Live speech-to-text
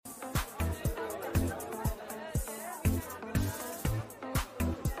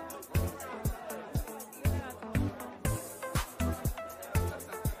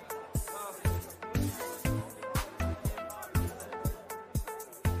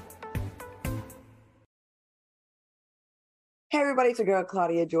Hey everybody, it's your girl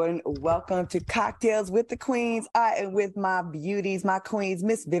Claudia Jordan. Welcome to Cocktails with the Queens. I am with my beauties, my queens,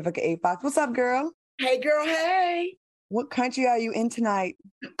 Miss Vivica A. Fox. What's up, girl? Hey, girl, hey. What country are you in tonight?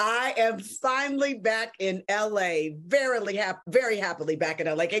 I am finally back in LA. Very happily back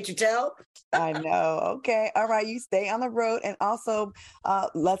in LA. Can't you tell? I know. Okay. All right. You stay on the road. And also,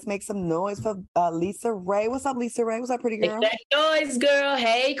 let's make some noise for Lisa Ray. What's up, Lisa Ray? What's up, pretty girl? Make that noise, girl.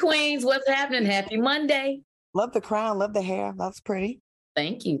 Hey, Queens. What's happening? Happy Monday. Love the crown. Love the hair. That's pretty.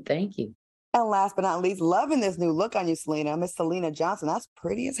 Thank you. Thank you. And last but not least, loving this new look on you, Selena. Miss Selena Johnson. That's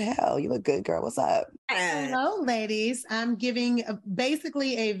pretty as hell. You look good, girl. What's up? Hello, ladies. I'm giving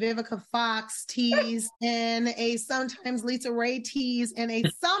basically a Vivica Fox tease and a sometimes Lisa Ray tease and a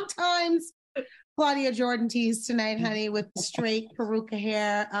sometimes Claudia Jordan tease tonight, honey, with straight peruca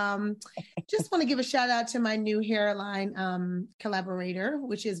hair. Just want to give a shout out to my new hairline collaborator,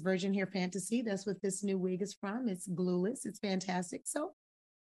 which is Virgin Hair Fantasy. That's what this new wig is from. It's glueless. It's fantastic. So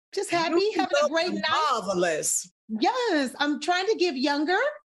just happy, having a great night. Marvelous. Yes, I'm trying to give younger.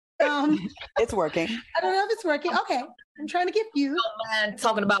 It's working. I don't know if it's working. Okay, I'm trying to give you. Don't mind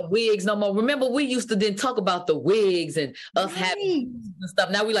talking about wigs no more. Remember, we used to then talk about the wigs and us having and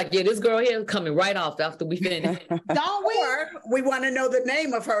stuff. Now we like, yeah, this girl here is coming right off after we finish. Don't we? Or we want to know the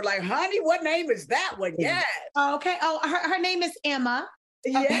name of her. Like, honey, what name is that one? Yes. Okay. Oh, her name is Emma.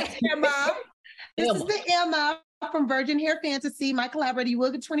 Yes, Emma. This is the Emma from Virgin Hair Fantasy, my collaborator. You will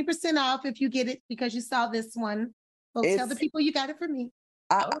get 20% off if you get it because you saw this one. Well, tell the people you got it from me.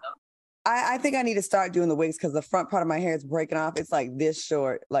 I think I need to start doing the wigs because the front part of my hair is breaking off. It's like this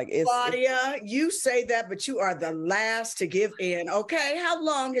short. Like Claudia, you say that, but you are the last to give in. Okay. How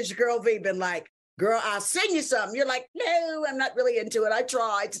long has your girl V been like, girl, I'll sing you something? You're like, no, I'm not really into it. I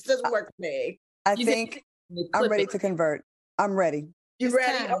tried. It just doesn't work for me. I think I'm ready to convert. I'm ready. You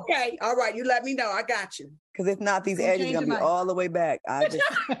ready? Okay. All right. You let me know. I got you. Because if not, these edges are going to be all the way back. You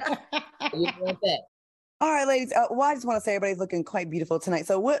want that? All right, ladies. Well, I just want to say everybody's looking quite beautiful tonight.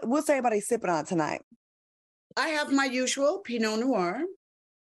 So what's everybody sipping on tonight? I have my usual Pinot Noir.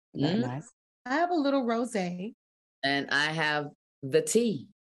 Nice. I have a little rosé. And I have the tea.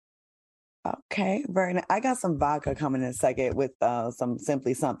 Okay, very nice. I got some vodka coming in a second with some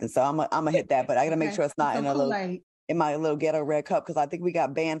Simply Something. So I'm gonna hit that, but I got to make sure it's not in my little ghetto red cup because I think we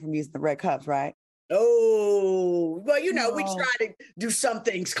got banned from using the red cups, right? Oh, well, we try to do some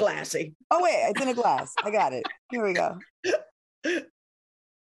things classy. Oh, wait, it's in a glass. I got it. Here we go.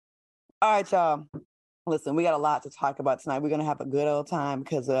 All right, y'all. Listen, we got a lot to talk about tonight. We're going to have a good old time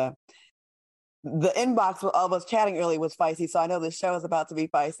because the inbox with all of us chatting earlier was feisty. So I know this show is about to be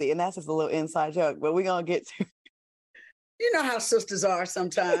feisty, and that's just a little inside joke, but we're going to get to You know how sisters are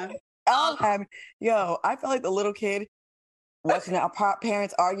sometimes. I felt like the little kid watching our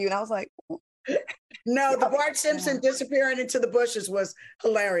parents argue, and I was like... No, the Bart Simpson disappearing into the bushes was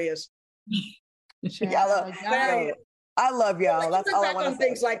hilarious. I love y'all. That's all I want to say.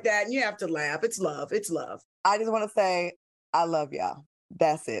 Things like that, and you have to laugh. It's love. It's love. I just want to say, I love y'all.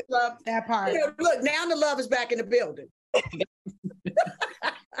 That's it. Love that part. Look, now the love is back in the building.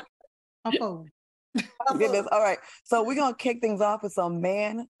 Goodness. All right. So we're going to kick things off with some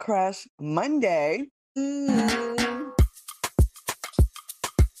Man Crush Monday.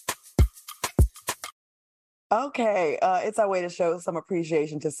 Okay, it's our way to show some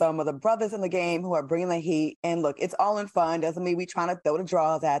appreciation to some of the brothers in the game who are bringing the heat. And look, it's all in fun. Doesn't mean we trying to throw the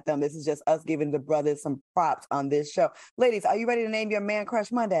draws at them. This is just us giving the brothers some props on this show. Ladies, are you ready to name your Man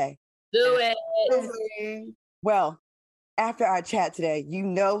Crush Monday? Do it. Well, after our chat today, you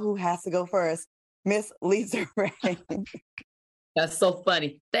know who has to go first. Miss Lisa Ray. That's so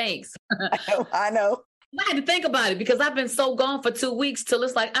funny. Thanks. I know. I had to think about it because I've been so gone for 2 weeks till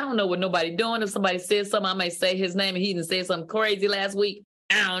it's like, I don't know what nobody doing. If somebody says something, I might say his name and he didn't say something crazy last week.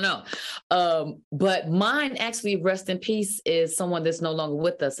 I don't know. But mine actually, rest in peace, is someone that's no longer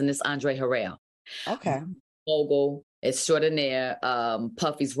with us, and it's Andre Harrell. Okay. Mogul, extraordinaire,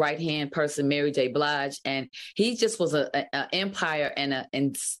 Puffy's right-hand person, Mary J. Blige. And he just was an empire and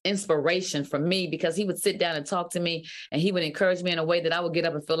an inspiration for me because he would sit down and talk to me and he would encourage me in a way that I would get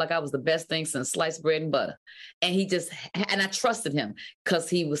up and feel like I was the best thing since sliced bread and butter. And I trusted him because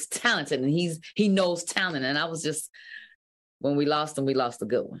he was talented and he knows talent. And I was just, when we lost him, we lost a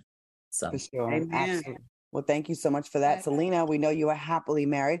good one. So, for sure. Absolutely. Well, thank you so much for that. Selena, we know you are happily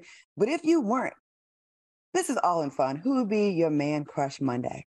married, but if you weren't, this is all in fun. Who would be your Man Crush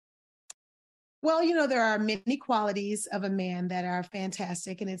Monday? Well, there are many qualities of a man that are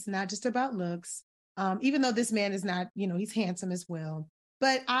fantastic, and it's not just about looks. Even though this man is not, he's handsome as well.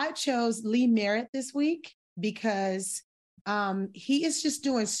 But I chose Lee Merritt this week because He is just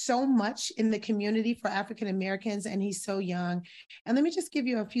doing so much in the community for African Americans, and he's so young. And let me just give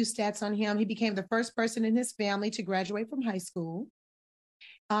you a few stats on him. He became the first person in his family to graduate from high school.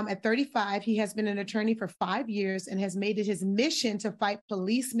 At 35, he has been an attorney for 5 years and has made it his mission to fight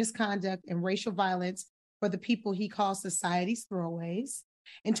police misconduct and racial violence for the people he calls society's throwaways.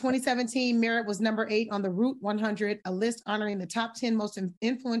 In 2017, Merritt was number 8 on the Root 100, a list honoring the top 10 most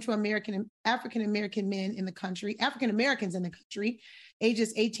influential African American men in the country, African Americans in the country,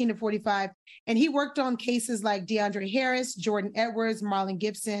 ages 18 to 45. And he worked on cases like DeAndre Harris, Jordan Edwards, Marlon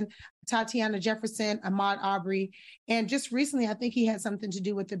Gibson, Tatiana Jefferson, Ahmaud Arbery. And just recently, I think he had something to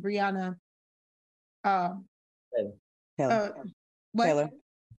do with the Breonna. Taylor. No.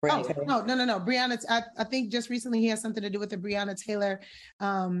 Breonna, I think just recently he has something to do with the Breonna Taylor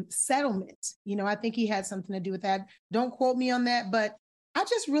settlement. You know, I think he had something to do with that. Don't quote me on that, but I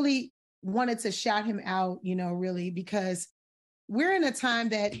just really wanted to shout him out, you know, really, because we're in a time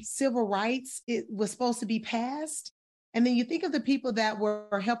that civil rights, it was supposed to be passed. And then you think of the people that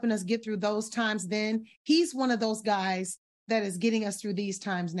were helping us get through those times then. He's one of those guys that is getting us through these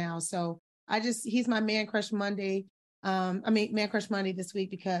times now. So he's my Man Crush Monday. Man Crush Monday this week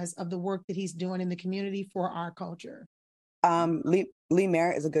because of the work that he's doing in the community for our culture. Lee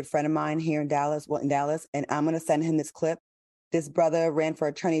Merritt is a good friend of mine here in Dallas, and I'm going to send him this clip. This brother ran for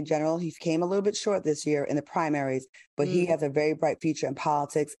attorney general. He came a little bit short this year in the primaries, but he has a very bright future in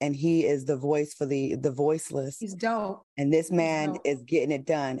politics, and he is the voice for the voiceless. He's dope. And this man is getting it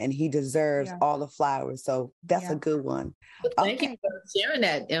done, and he deserves all the flowers. So that's a good one. Well, thank you for sharing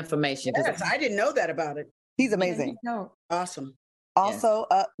that information. Yes, I didn't know that about it. He's amazing. Awesome. Also,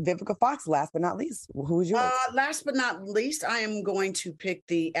 Vivica Fox, last but not least, who's yours? Last but not least, I am going to pick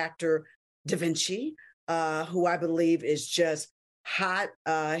the actor Da Vinci, who I believe is just hot.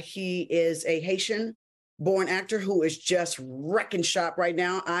 He is a Haitian-born actor who is just wrecking shop right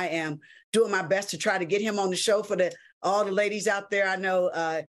now. I am doing my best to try to get him on the show for all the ladies out there. I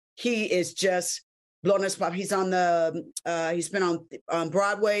know he is just blowing us up. He's he's been on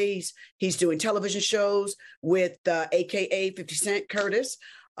Broadway. He's doing television shows with AKA 50 Cent Curtis.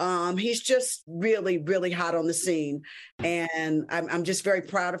 He's just really, really hot on the scene. And I'm just very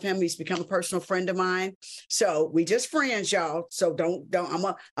proud of him. He's become a personal friend of mine. So we just friends, y'all. So don't, I'm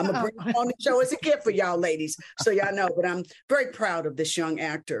gonna bring him on the show as a gift for y'all ladies. So y'all know, but I'm very proud of this young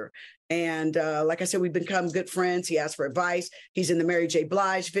actor. And like I said, we've become good friends. He asked for advice. He's in the Mary J.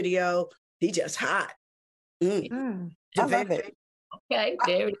 Blige video. He just hot. I love it. Okay,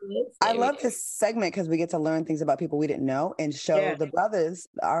 there it is. I love this segment because we get to learn things about people we didn't know and show the brothers,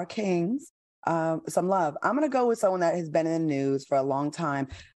 our kings, some love. I'm going to go with someone that has been in the news for a long time,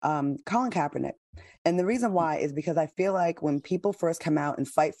 Colin Kaepernick. And the reason why is because I feel like when people first come out and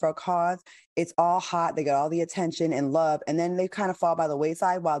fight for a cause, it's all hot. They get all the attention and love, and then they kind of fall by the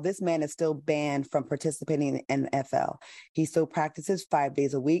wayside while this man is still banned from participating in NFL. He still practices 5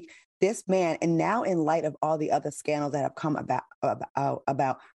 days a week. This man, and now in light of all the other scandals that have come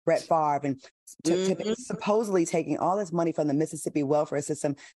about Brett Favre and supposedly taking all this money from the Mississippi welfare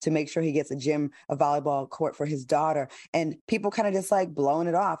system to make sure he gets a volleyball court for his daughter. And people kind of just like blowing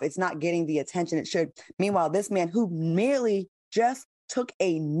it off. It's not getting the attention it should. Meanwhile, this man who merely just took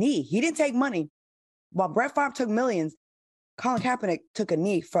a knee, he didn't take money. While Brett Favre took millions, Colin Kaepernick took a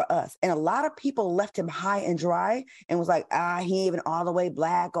knee for us. And a lot of people left him high and dry and was like, he ain't even all the way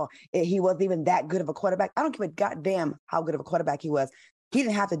black, or he wasn't even that good of a quarterback. I don't give a goddamn how good of a quarterback he was. He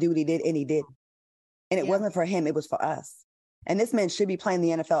didn't have to do what he did, and he did. And it wasn't for him, it was for us. And this man should be playing the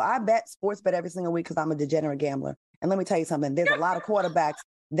NFL. I bet sports bet every single week because I'm a degenerate gambler. And let me tell you something, there's a lot of quarterbacks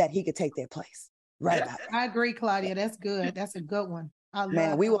that he could take their place. Right about that. I agree, Claudia. That's good. That's a good one.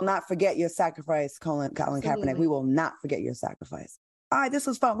 Man, we will not forget your sacrifice, Colin Kaepernick. We will not forget your sacrifice. All right, this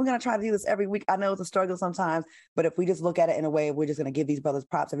was fun. We're going to try to do this every week. I know it's a struggle sometimes, but if we just look at it in a way, we're just going to give these brothers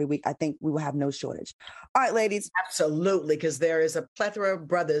props every week. I think we will have no shortage. All right, ladies. Absolutely, because there is a plethora of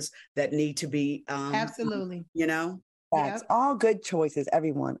brothers that need to be, absolutely, you know. Facts. Yep. All good choices,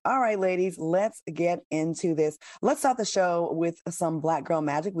 everyone. All right, ladies, let's get into this. Let's start the show with some Black girl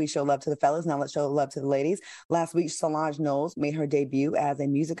magic. We show love to the fellas. Now let's show love to the ladies. Last week, Solange Knowles made her debut as a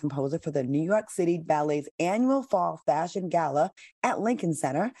music composer for the New York City Ballet's annual Fall Fashion Gala at Lincoln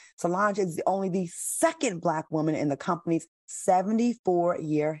Center. Solange is only the second Black woman in the company's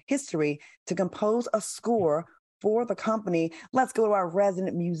 74-year history to compose a score for the company. Let's go to our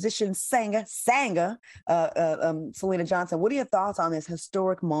resident musician, Selena Johnson. What are your thoughts on this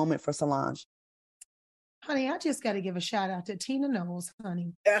historic moment for Solange? Honey, I just got to give a shout out to Tina Knowles,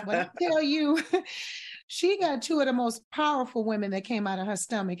 honey. But I tell you, she got two of the most powerful women that came out of her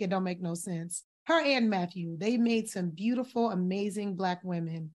stomach. It don't make no sense. her and Matthew, they made some beautiful, amazing Black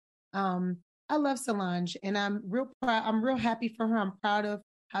women. I love Solange, and I'm real proud. I'm real happy for her. I'm proud of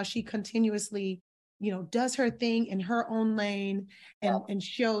how she continuously, does her thing in her own lane and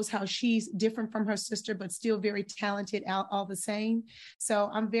shows how she's different from her sister, but still very talented all the same. So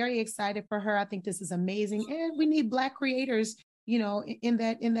I'm very excited for her. I think this is amazing. And we need Black creators, in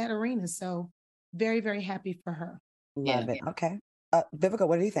that arena. So very, very happy for her. Love it. Okay. Vivica,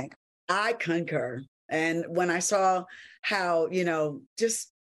 what do you think? I concur. And when I saw how,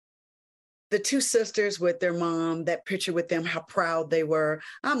 just the two sisters with their mom, that picture with them, how proud they were.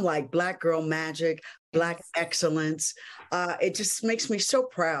 I'm like, Black girl magic, Black excellence. It just makes me so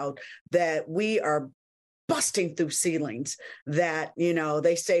proud that we are busting through ceilings that,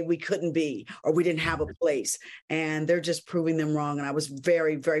 they say we couldn't be, or we didn't have a place, and they're just proving them wrong. And I was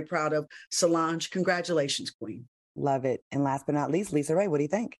very, very proud of Solange. Congratulations, Queen. Love it. And last but not least, Lisa Ray, what do you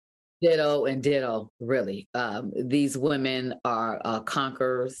think? Ditto and ditto, really. These women are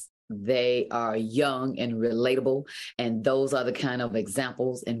conquerors. They are young and relatable. And those are the kind of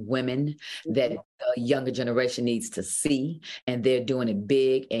examples in women that the younger generation needs to see. And they're doing it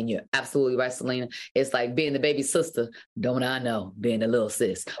big. And you're absolutely right, Selena. It's like being the baby sister. Don't I know? Being the little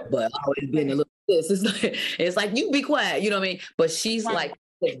sis. But always being the little sis. It's like you be quiet, you know what I mean? But she's like,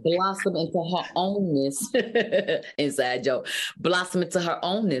 blossom into her ownness, inside joke, blossom into her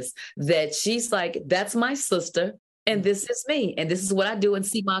ownness, that she's like, that's my sister. And this is me. And this is what I do and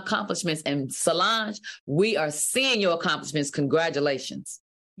see my accomplishments. And Solange, we are seeing your accomplishments. Congratulations.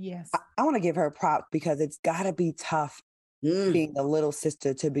 Yes. I want to give her a prop because it's got to be tough being the little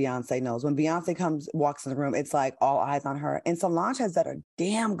sister to Beyonce Knowles. When Beyonce walks in the room, it's like all eyes on her. And Solange has done a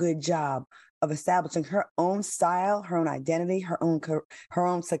damn good job of establishing her own style, her own identity, her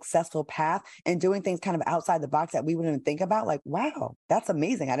own successful path, and doing things kind of outside the box that we wouldn't even think about. Like, wow, that's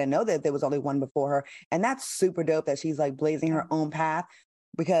amazing. I didn't know that there was only one before her. And that's super dope that she's like blazing her own path.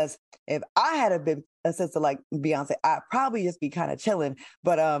 Because if I had been a sister like Beyonce, I'd probably just be kind of chilling.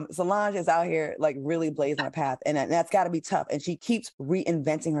 But Solange is out here like really blazing her path. And that's got to be tough. And she keeps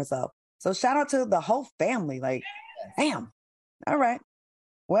reinventing herself. So shout out to the whole family. Like, damn. All right.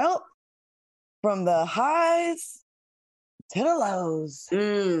 Well, from the highs to the lows.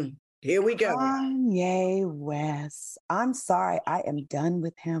 Here we go. Kanye West. I'm sorry, I am done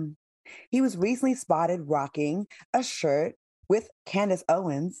with him. He was recently spotted rocking a shirt with Candace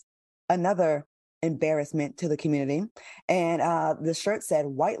Owens, another embarrassment to the community. And the shirt said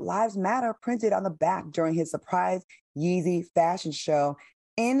 "White Lives Matter" printed on the back during his surprise Yeezy fashion show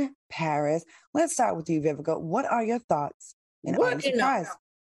in Paris. Let's start with you, Vivica. What are your thoughts? And are you surprised?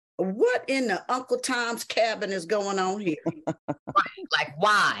 What in the Uncle Tom's Cabin is going on here? Like,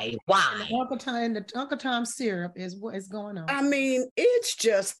 why? The Uncle Tom syrup is what is going on. I mean, it's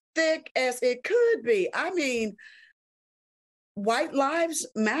just thick as it could be. I mean, White Lives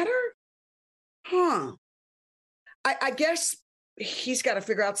Matter? Huh. I guess he's got to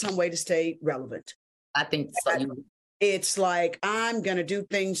figure out some way to stay relevant. I think so. It's like, I'm going to do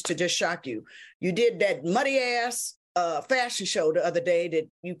things to just shock you. You did that muddy ass fashion show the other day that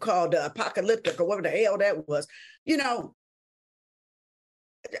you called apocalyptic or whatever the hell that was.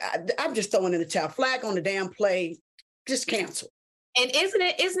 I'm just throwing in the towel. Flag on the damn play. Just cancel. And isn't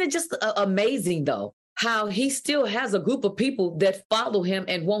it just amazing though how he still has a group of people that follow him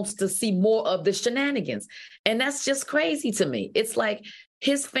and wants to see more of the shenanigans? And that's just crazy to me. It's like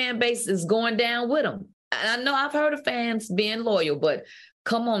his fan base is going down with him. And I know I've heard of fans being loyal, but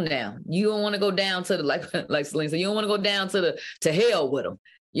come on now. You don't want to go down to the, like Selena said, you don't want to go down to hell with them,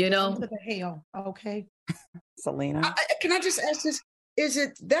 To the hell, okay. Selena? Can I just ask this? Is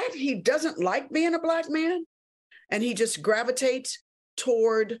it that he doesn't like being a Black man and he just gravitates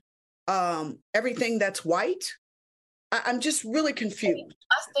toward everything that's white? I'm just really confused.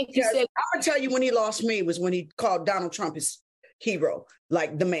 I think you said, I'm going to tell you when he lost me was when he called Donald Trump his hero,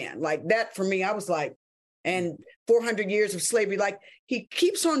 like the man. Like that for me, I was like, and 400 years of slavery, like he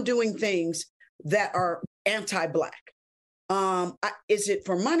keeps on doing things that are anti-Black. Is it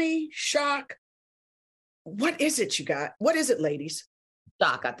for money? Shock? What is it you got? What is it, ladies?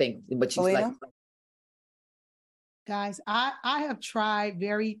 Shock, I think. But she's like, guys, I have tried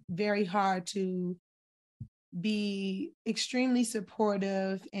very, very hard to be extremely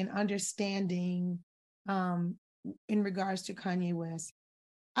supportive and understanding in regards to Kanye West.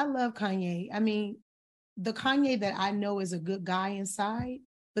 I love Kanye. I mean, the Kanye that I know is a good guy inside,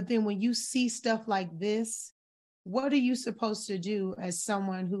 but then when you see stuff like this, what are you supposed to do as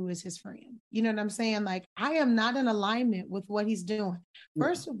someone who is his friend? You know what I'm saying? Like, I am not in alignment with what he's doing.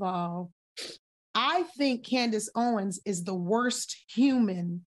 First of all, I think Candace Owens is the worst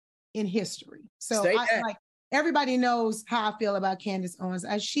human in history. So Say I that. like everybody knows how I feel about Candace Owens.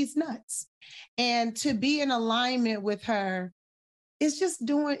 She's nuts. And to be in alignment with her, it's just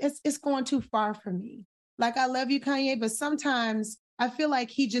it's going too far for me. Like, I love you, Kanye, but sometimes I feel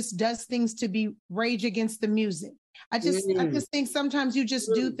like he just does things to be rage against the music. I just think sometimes you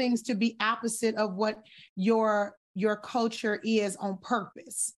just do things to be opposite of what your culture is on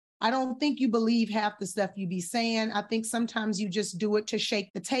purpose. I don't think you believe half the stuff you be saying. I think sometimes you just do it to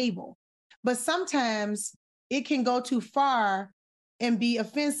shake the table. But sometimes it can go too far and be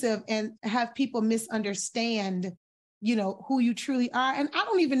offensive and have people misunderstand, who you truly are. And I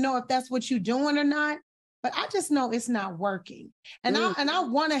don't even know if that's what you're doing or not, but I just know it's not working. And I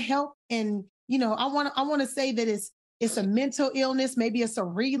want to help. And, I want to say that it's a mental illness. Maybe it's a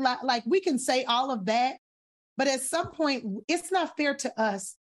relapse. Like, we can say all of that, but at some point it's not fair to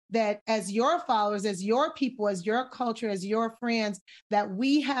us that as your followers, as your people, as your culture, as your friends, that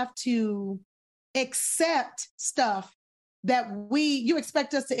we have to accept stuff that you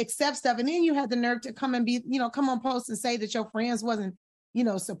expect us to accept stuff. And then you had the nerve to come and come on post and say that your friends wasn't,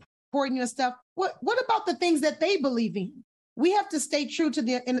 supporting your stuff. What about the things that they believe in? We have to stay true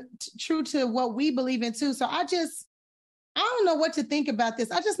to what we believe in too. So I don't know what to think about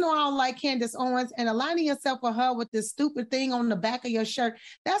this. I just know I don't like Candace Owens, and aligning yourself with her with this stupid thing on the back of your shirt.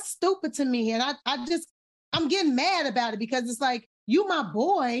 That's stupid to me. And I'm getting mad about it, because it's like, you my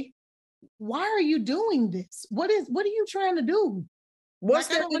boy. Why are you doing this? What are you trying to do? What's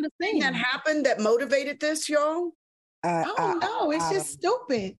that thing that happened that motivated this, y'all? I don't know. It's just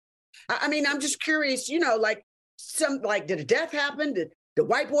stupid. I mean, I'm just curious, did a death happen? Did the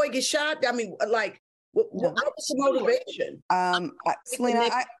white boy get shot? I mean, what was the motivation? Selena,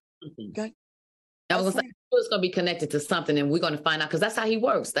 I was like, it's going to be connected to something, and we're going to find out, because that's how he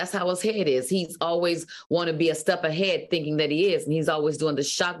works. That's how his head is. He's always want to be a step ahead, thinking that he is, and he's always doing the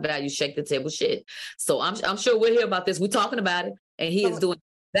shock value, shake the table shit. So I'm sure we'll hear about this. We're talking about it, and he is doing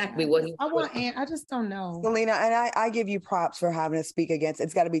exactly what he. I just don't know, Selena, and I give you props for having to speak against.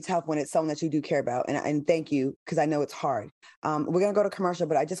 It's got to be tough when it's someone that you do care about, and thank you, because I know it's hard. We're gonna go to commercial,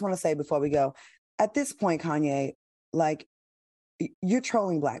 but I just want to say before we go, at this point, Kanye, like, you're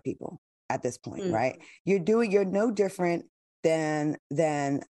trolling Black people. At this point, right? You're no different than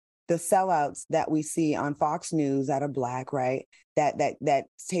the sellouts that we see on Fox News that are Black, right? That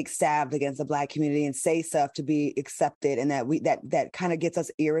take stabs against the Black community and say stuff to be accepted, and that kind of gets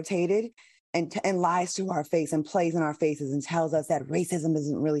us irritated and lies to our face and plays in our faces and tells us that racism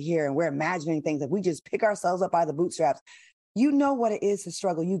isn't really here, and we're imagining things that we just pick ourselves up by the bootstraps. You know what it is to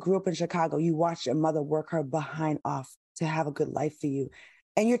struggle. You grew up in Chicago. You watched your mother work her behind off to have a good life for you.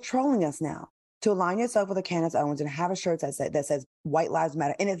 And you're trolling us now to align yourself with a Candace Owens and have a shirt that says White Lives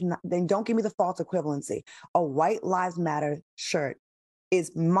Matter. And it's not, then don't give me the false equivalency. A White Lives Matter shirt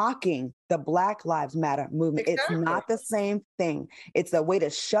is mocking the Black Lives Matter movement. Exactly. It's not the same thing. It's a way to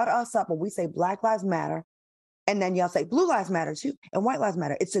shut us up when we say Black Lives Matter. And then y'all say Blue Lives Matter too, and White Lives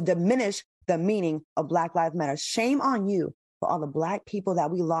Matter. It's to diminish the meaning of Black Lives Matter. Shame on you for all the Black people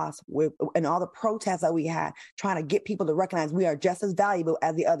that we lost and all the protests that we had, trying to get people to recognize we are just as valuable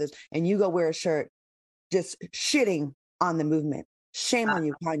as the others. And you go wear a shirt just shitting on the movement. Shame on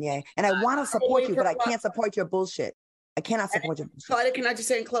you, Kanye. And I want to support you, but I can't support your bullshit. I cannot support your bullshit. Claudia, can I just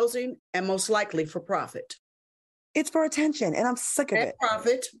say in closing, and most likely for profit. It's for attention, and I'm sick of it.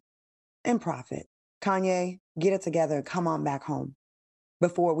 And profit. Kanye, get it together and come on back home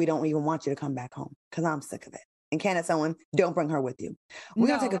before we don't even want you to come back home, because I'm sick of it. And Candace Owens, don't bring her with you. We're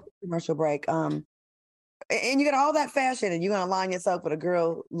going to take a commercial break. And you got all that fashion, and you're going to align yourself with a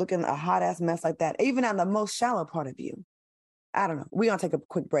girl looking a hot-ass mess like that, even on the most shallow part of you. I don't know. We're going to take a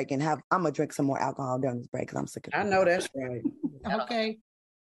quick break, and I'm going to drink some more alcohol during this break, because I'm sick of it. I know that's right. Okay.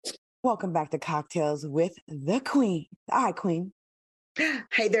 Welcome back to Cocktails with the Queen. All right, Queen.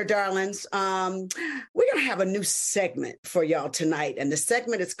 Hey there, darlings. We're going to have a new segment for y'all tonight, and the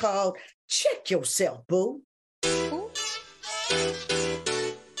segment is called Check Yourself, Boo.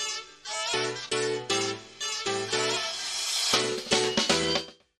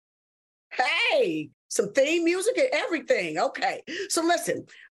 Hey, some theme music and everything. Okay, so listen,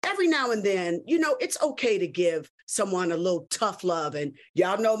 every now and then, it's okay to give someone a little tough love. And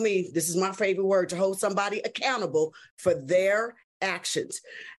y'all know me, this is my favorite word, to hold somebody accountable for their actions.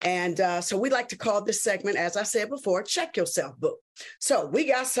 And so we like to call this segment, as I said before, Check Yourself, Boo. So we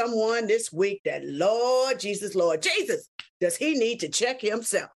got someone this week that, Lord Jesus, does he need to check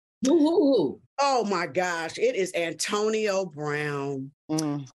himself? Ooh. Oh my gosh, it is Antonio Brown.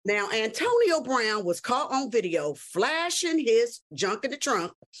 Now, Antonio Brown was caught on video flashing his junk in the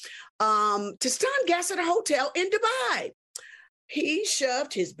trunk to stun guests at a hotel in Dubai. he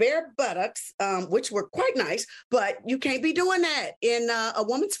shoved his bare buttocks, which were quite nice, but you can't be doing that in a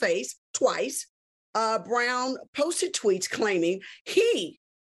woman's face twice. Brown posted tweets claiming he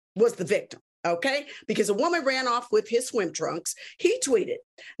was the victim. Okay, because a woman ran off with his swim trunks. He tweeted.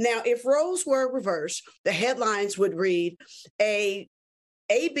 Now, if roles were reversed, the headlines would read,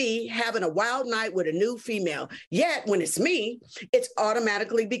 AB having a wild night with a new female. Yet when it's me, it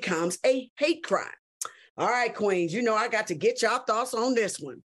automatically becomes a hate crime. All right, Queens, you know I got to get y'all thoughts on this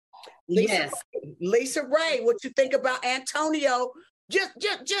one. Lisa Ray, what you think about Antonio? Just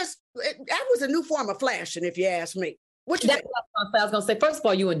that was a new form of flashing, if you ask me. What you think? I was gonna say, first of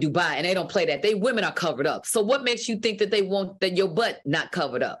all, you in Dubai and they don't play that. Women are covered up. So what makes you think that they want that your butt not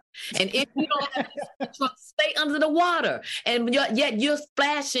covered up? And if you don't have stay under the water, and yet you're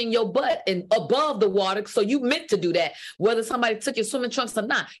splashing your butt and above the water, so you meant to do that. Whether somebody took your swimming trunks or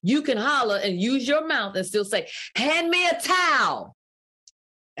not, you can holler and use your mouth and still say, "Hand me a towel."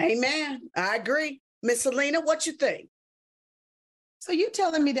 Amen. I agree. Miss Selena, what you think? So you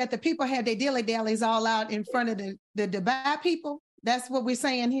telling me that the people had their dilly-dallies all out in front of the Dubai people? That's what we're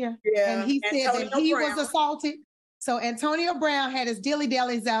saying here? Yeah. And he said Antonio that he Brown was assaulted. So Antonio Brown had his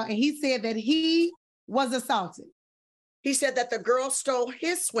dilly-dallies out and he said that he was assaulted. He said that the girl stole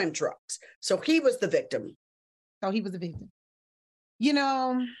his swim trunks. So he was the victim. So he was the victim. You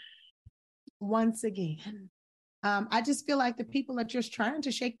know, once again, I just feel like the people are just trying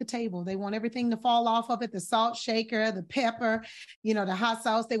to shake the table. They want everything to fall off of it, the salt shaker, the pepper, you know, the hot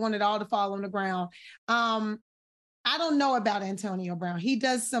sauce. They want it all to fall on the ground. I don't know about Antonio Brown. He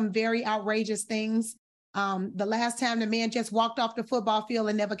does some very outrageous things. The last time the man just walked off the football field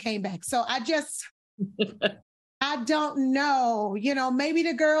and never came back. So I don't know, you know, maybe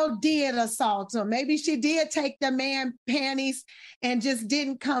the girl did assault him. Maybe she did take the man panties and just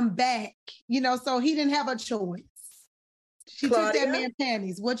didn't come back, you know, so he didn't have a choice. She Claudia? took that man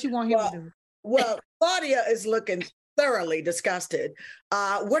panties. What you want him to do? Well, Claudia is looking thoroughly disgusted.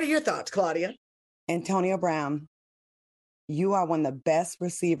 What are your thoughts, Claudia? Antonio Brown, you are one of the best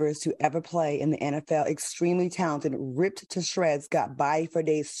receivers to ever play in the NFL. Extremely talented, ripped to shreds, got body for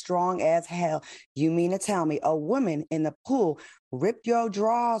days, strong as hell. You mean to tell me a woman in the pool ripped your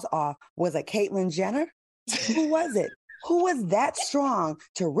drawers off? Was it Caitlyn Jenner? Who was it? Who was that strong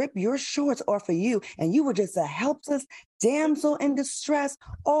to rip your shorts off for you? And you were just a helpless damsel in distress.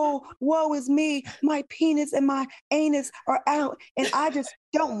 Oh, woe is me. My penis and my anus are out, and I just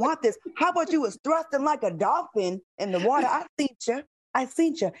don't want this. How about you was thrusting like a dolphin in the water? I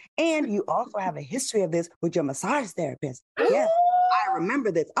seen you. And you also have a history of this with your massage therapist. Yes, I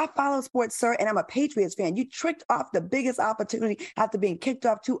remember this. I follow sports, sir, and I'm a Patriots fan. You tricked off the biggest opportunity after being kicked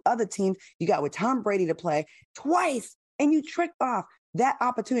off 2 other teams you got with Tom Brady to play twice. And you tricked off that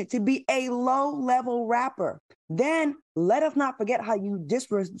opportunity to be a low-level rapper. Then let us not forget how you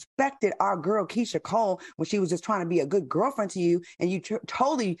disrespected our girl Keisha Cole when she was just trying to be a good girlfriend to you, and you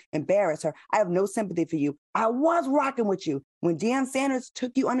totally embarrassed her. I have no sympathy for you. I was rocking with you when Deion Sanders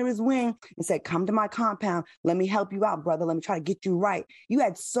took you under his wing and said, "Come to my compound. Let me help you out, brother. Let me try to get you right." You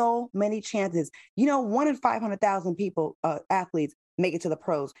had so many chances. You know, 1 in 500,000 people, athletes, make it to the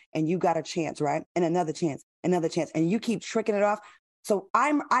pros, and you got a chance, right? And another chance, and you keep tricking it off. So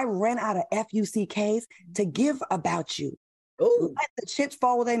I ran out of FUCKs to give about you. Ooh. Let the chips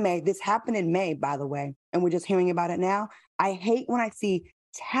fall where they may. This happened in May, by the way, and we're just hearing about it now. I hate when I see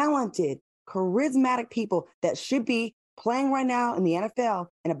talented, charismatic people that should be playing right now in the NFL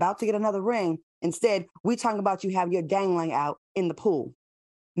and about to get another ring. Instead, we talking about you have your dangling out in the pool.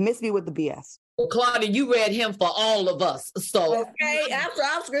 Miss me with the BS. Well, Claudia, you read him for all of us. So okay, after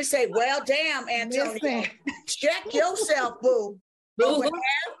I was going to say, well, damn, Antonio, check yourself, boo. On behalf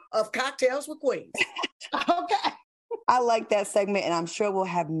of Cocktails with Queens. Okay. I like that segment, and I'm sure we'll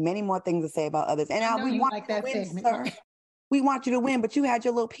have many more things to say about others. And we want like that win, segment. sir. We want you to win, but you had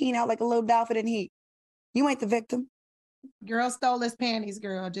your little peen out like a little dolphin in heat. You ain't the victim. Girl stole his panties,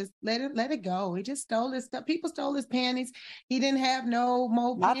 girl. Just let it go. He just stole his stuff. People stole his panties. He didn't have no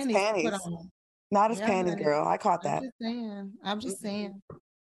more panties to put on. Not his panties, girl. I caught that. I'm just saying.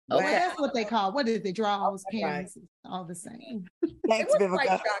 Okay. Well, that's what they call. What is it? Draws, panties, all the same. Thanks, Vivica. Like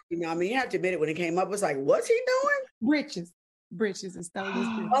shocking. I mean, you have to admit it. When it came up, it was like, what's he doing? Britches, and stole his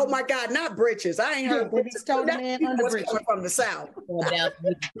britches. Oh my God, not britches. I ain't heard britches. Stole the man under britches from the South.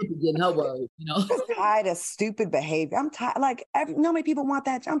 Getting her word, you know. I'm tired of stupid behavior. I'm tired. Like, no many people want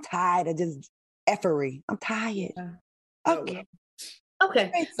that. I'm tired of just effery. I'm tired. Okay.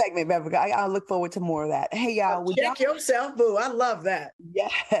 Okay. Great segment, Vivica. I look forward to more of that. Hey, y'all. Check yourself, boo. I love that.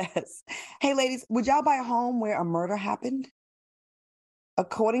 Yes. Hey, ladies, would y'all buy a home where a murder happened?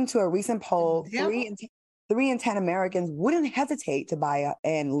 According to a recent poll, 3 in 10 Americans wouldn't hesitate to buy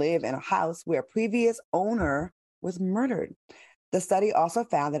and live in a house where a previous owner was murdered. The study also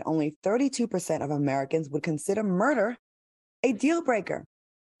found that only 32% of Americans would consider murder a deal breaker.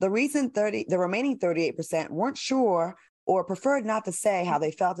 The remaining 38% weren't sure or preferred not to say how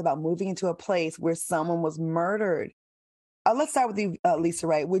they felt about moving into a place where someone was murdered. Let's start with you, Lisa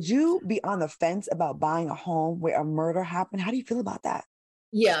Ray. Would you be on the fence about buying a home where a murder happened? How do you feel about that?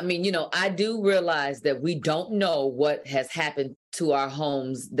 Yeah, I mean, I do realize that we don't know what has happened to our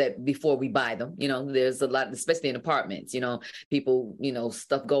homes that before we buy them. There's a lot, especially in apartments, people,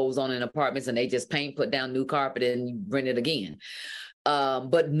 stuff goes on in apartments and they just paint, put down new carpet and rent it again.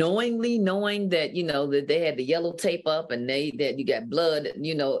 But knowing that, that they had the yellow tape up and that you got blood,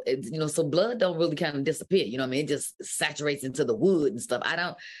 so blood don't really kind of disappear. It just saturates into the wood and stuff.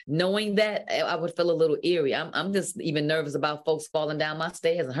 Knowing that, I would feel a little eerie. I'm just even nervous about folks falling down my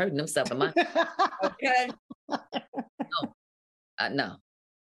stairs and hurting themselves. Am I? Okay. No.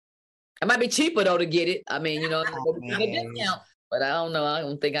 It might be cheaper though to get it. I mean, a discount, but I don't know. I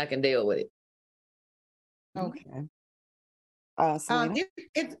don't think I can deal with it. Okay.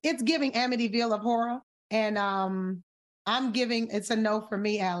 It's giving Amityville of horror, and I'm giving it's a no for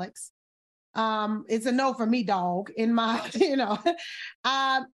me, Alex. It's a no for me, dog. In my,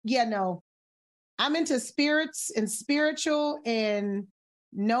 no. I'm into spirits and spiritual, and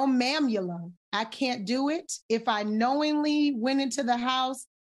no mamula. I can't do it. If I knowingly went into the house,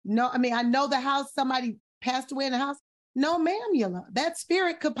 I know the house, somebody passed away in the house. No mamula. That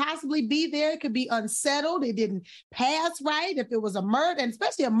spirit could possibly be there. It could be unsettled. It didn't pass right. If it was a murder, and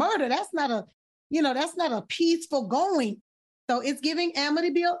especially a murder, that's not a peaceful going. So it's giving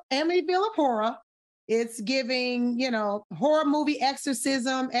Amityville of horror. It's giving, horror movie exorcist.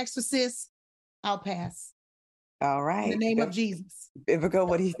 I'll pass. All right. In the name of Jesus. Vivica,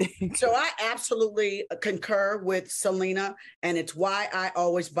 what do you think? So I absolutely concur with Selena, and it's why I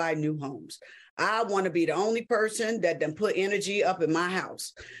always buy new homes. I want to be the only person that then put energy up in my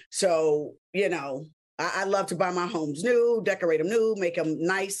house. So, I love to buy my homes new, decorate them new, make them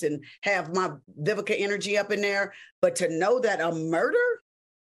nice, and have my Vivica energy up in there. But to know that a murder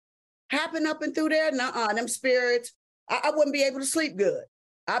happened up and through there, them spirits, I wouldn't be able to sleep good.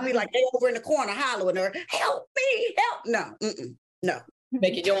 I'd be like, they over in the corner hollering her, help me, help. No.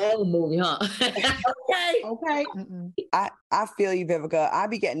 Making your own movie, huh? Okay. I feel you, Vivica. I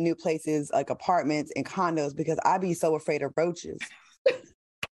be getting new places like apartments and condos because I be so afraid of roaches.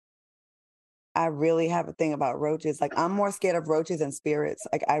 I really have a thing about roaches. Like, I'm more scared of roaches than spirits.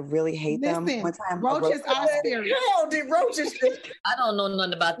 Like, I really hate them. One time, roaches are spirits. Hell, did roaches? I don't know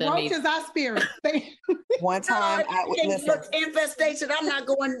nothing about them. Roaches are spirits. One time, infestation. I'm not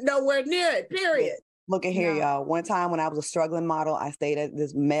going nowhere near it. Period. Look at here, y'all. One time when I was a struggling model, I stayed at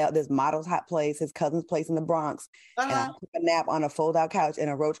this model's hot place, his cousin's place in the Bronx. And I took a nap on a fold-out couch and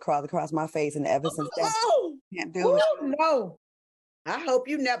a roach crawled across my face. And ever since then, can't do it. No. I hope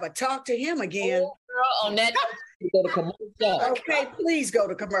you never talk to him again. Oh, girl, on that, go to commercial. Okay, please go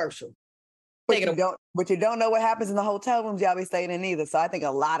to commercial. But you don't know what happens in the hotel rooms y'all be staying in either. So I think a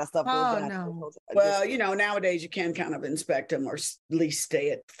lot of stuff goes down. No. Well, nowadays you can kind of inspect them or at least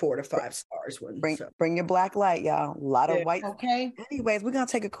stay at 4 to 5 stars. Bring your black light, y'all. A lot of white. Okay. Anyways, we're going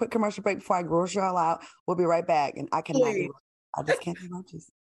to take a quick commercial break before I gross y'all out. We'll be right back. And I just can't do roaches.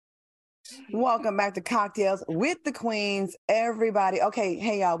 Welcome back to Cocktails with the Queens, everybody. Okay,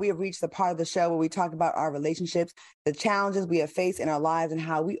 hey y'all, we have reached the part of the show where we talk about our relationships, the challenges we have faced in our lives, and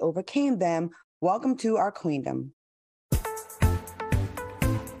how we overcame them. Welcome to our queendom. All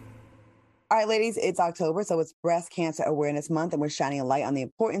right, ladies, it's October, so it's Breast Cancer Awareness Month, and we're shining a light on the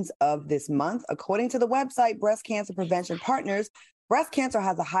importance of this month. According to the website Breast Cancer Prevention Partners, breast cancer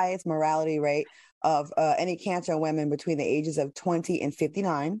has the highest mortality rate of any cancer in women between the ages of 20 and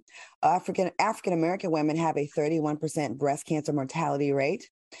 59. African-American women have a 31% breast cancer mortality rate,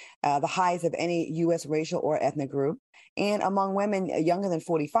 the highest of any U.S. racial or ethnic group. And among women younger than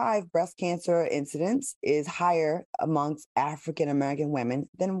 45, breast cancer incidence is higher amongst African-American women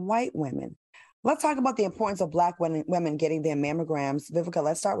than white women. Let's talk about the importance of Black women getting their mammograms. Vivica,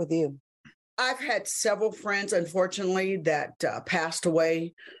 let's start with you. I've had several friends, unfortunately, that passed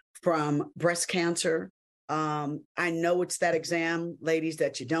away from breast cancer. I know it's that exam, ladies,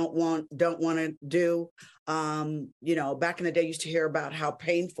 that you don't want to do. Back in the day, I used to hear about how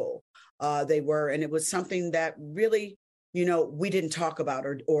painful they were, and it was something that really we didn't talk about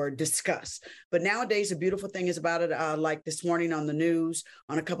or discuss. But nowadays, the beautiful thing is about it, like this morning on the news,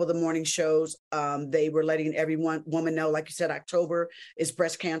 on a couple of the morning shows, they were letting woman know, like you said, October is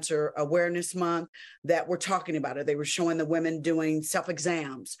Breast Cancer Awareness Month, that we're talking about it. They were showing the women doing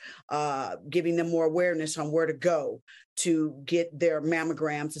self-exams, giving them more awareness on where to go to get their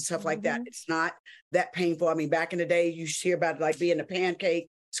mammograms and stuff like that. It's not that painful. I mean, back in the day, you hear about it like being a pancake,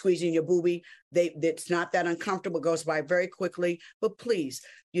 squeezing your boobie. It's not that uncomfortable. It goes by very quickly. But please,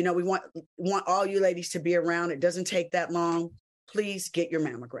 we want all you ladies to be around. It doesn't take that long. Please get your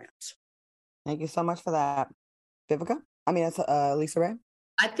mammograms. Thank you so much for that, Vivica. It's Lisa Ray.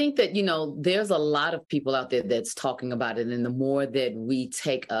 I think that, there's a lot of people out there that's talking about it. And the more that we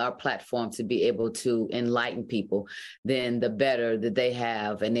take our platform to be able to enlighten people, then the better that they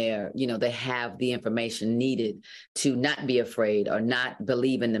have. And they have the information needed to not be afraid or not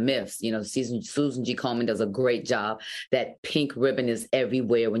believe in the myths. Susan G. Komen does a great job. That pink ribbon is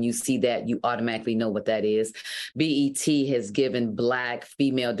everywhere. When you see that, you automatically know what that is. BET has given Black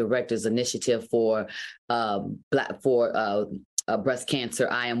female directors initiative for breast cancer.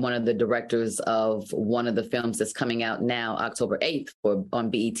 I am one of the directors of one of the films that's coming out now, October 8th, on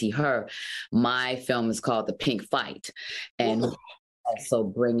BET Her. My film is called The Pink Fight, and also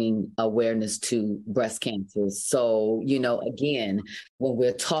bringing awareness to breast cancer. So, again, when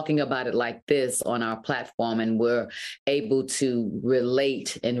we're talking about it like this on our platform and we're able to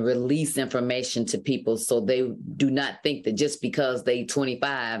relate and release information to people so they do not think that just because they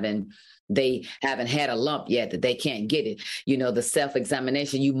 25 and they haven't had a lump yet that they can't get it. The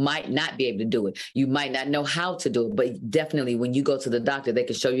self-examination, you might not be able to do it. You might not know how to do it, but definitely when you go to the doctor, they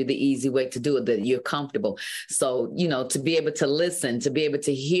can show you the easy way to do it, that you're comfortable. So, to be able to listen, to be able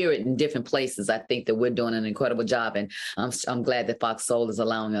to hear it in different places, I think that we're doing an incredible job. And I'm glad that Fox Soul is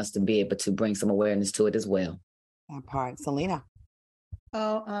allowing us to be able to bring some awareness to it as well. That part. Selena.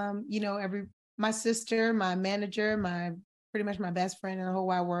 Oh, my sister, my manager, pretty much my best friend in the whole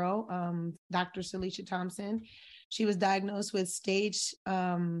wide world, Dr. Salisha Thompson. She was diagnosed with stage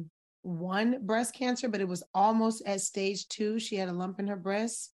 1 breast cancer, but it was almost at stage 2. She had a lump in her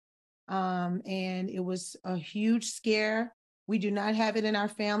breast, and it was a huge scare. We do not have it in our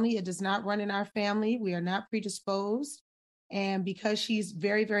family. It does not run in our family. We are not predisposed. And because she's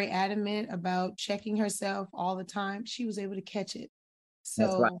very, very adamant about checking herself all the time, she was able to catch it.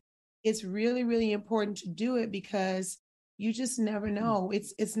 So It's really, really important to do it because you just never know.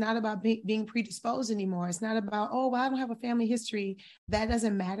 It's not about being predisposed anymore. It's not about, I don't have a family history. That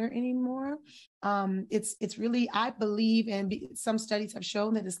doesn't matter anymore. It's really, I believe, and some studies have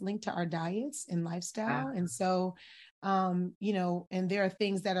shown that it's linked to our diets and lifestyle. And so, and there are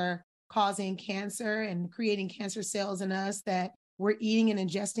things that are causing cancer and creating cancer cells in us that we're eating and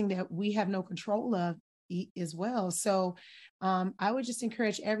ingesting that we have no control of as well. So I would just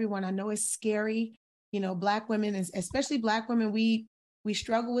encourage everyone. I know it's scary. Black women, especially Black women, we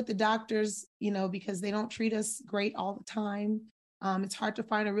struggle with the doctors, because they don't treat us great all the time. It's hard to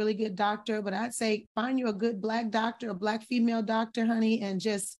find a really good doctor, but I'd say find you a good Black doctor, a Black female doctor, honey, and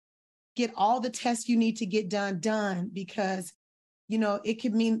just get all the tests you need to get done, because, it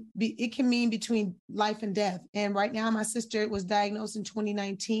can mean between life and death. And right now, my sister was diagnosed in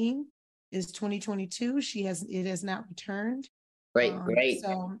 2019. It's 2022. It has not returned. Great.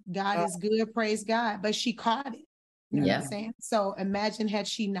 So God is good, praise God. But she caught it. You know what I'm saying? So imagine had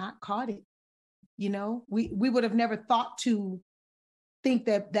she not caught it, we would have never thought to think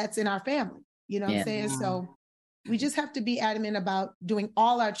that that's in our family. You know what I'm saying? So we just have to be adamant about doing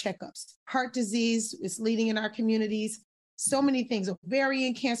all our checkups. Heart disease is leading in our communities. So many things,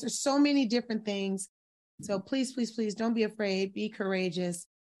 ovarian cancer, so many different things. So please, please, please don't be afraid. Be courageous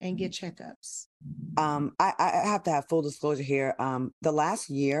and get checkups. I have to have full disclosure here. The last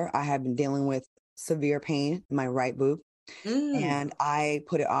year I have been dealing with severe pain in my right boob. And I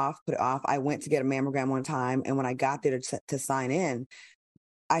put it off. I went to get a mammogram one time. And when I got there to sign in,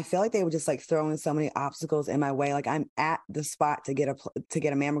 I feel like they were just like throwing so many obstacles in my way. Like I'm at the spot to get a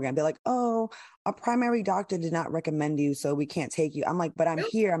mammogram. They're like, oh, a primary doctor did not recommend you, so we can't take you. I'm like, but I'm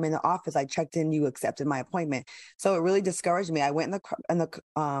here. I'm in the office. I checked in. You accepted my appointment. So it really discouraged me. I went in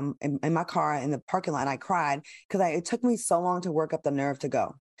my car in the parking lot and I cried because it took me so long to work up the nerve to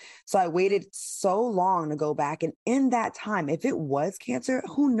go. So I waited so long to go back. And in that time, if it was cancer,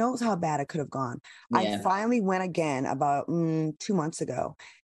 who knows how bad it could have gone. I finally went again about 2 months ago.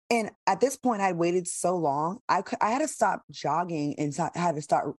 And at this point, I waited so long. I had to stop jogging and I had to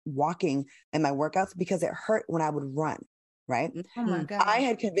start walking in my workouts because it hurt when I would run, right? Oh my God. I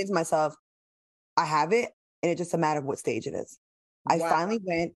had convinced myself I have it, and it's just a matter of what stage it is. I finally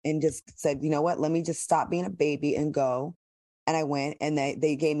went and just said, you know what? Let me just stop being a baby and go. And I went and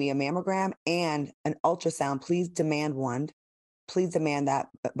they gave me a mammogram and an ultrasound. Please demand one. Please demand that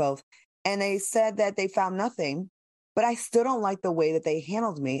both. And they said that they found nothing, but I still don't like the way that they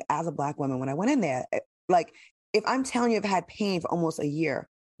handled me as a Black woman when I went in there. Like, if I'm telling you I've had pain for almost a year,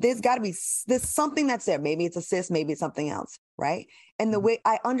 there's something that's there. Maybe it's a cyst, maybe it's something else, right? And the way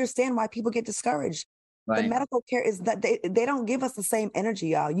I understand why people get discouraged. Right. The medical care is that they don't give us the same energy,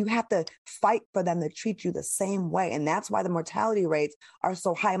 y'all. You have to fight for them to treat you the same way. And that's why the mortality rates are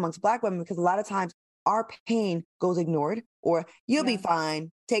so high amongst Black women, because a lot of times our pain goes ignored, or you'll be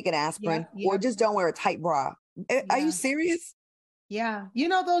fine, take an aspirin, or just don't wear a tight bra. Are you serious? Yeah. You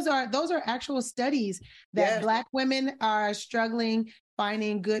know, those are actual studies that Black women are struggling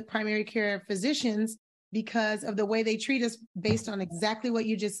finding good primary care physicians because of the way they treat us, based on exactly what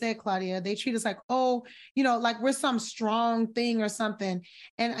you just said, Claudia. They treat us like, oh, you know, like we're some strong thing or something.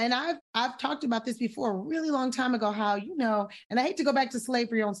 And I've talked about this before a really long time ago, how, you know, and I hate to go back to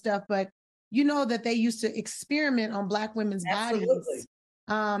slavery on stuff, but you know that they used to experiment on Black women's bodies.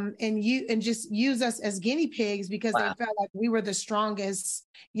 And just use us as guinea pigs because they felt like we were the strongest,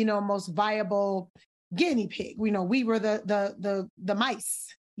 you know, most viable guinea pig. You know, we were the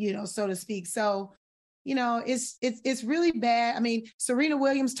mice, you know, so to speak. So, you know, it's really bad. I mean, Serena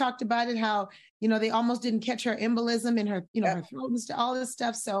Williams talked about it, how, you know, they almost didn't catch her embolism in her, you know, her throat and all this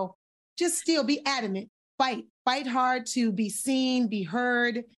stuff. So just still be adamant, fight hard to be seen, be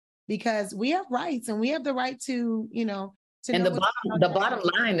heard, because we have rights and we have the right to, you know, and the bottom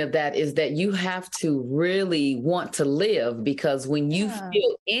line of that is that you have to really want to live, because when you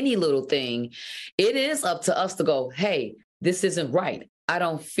feel any little thing, it is up to us to go, hey, this isn't right. I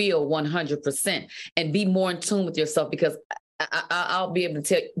don't feel 100%, and be more in tune with yourself, because I'll be able to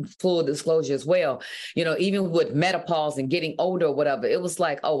tell full disclosure as well. You know, even with menopause and getting older or whatever, it was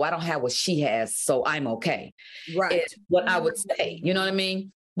like, oh, I don't have what she has, so I'm okay. Right. It's what I would say, you know what I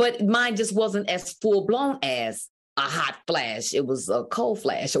mean? But mine just wasn't as full blown as a hot flash. It was a cold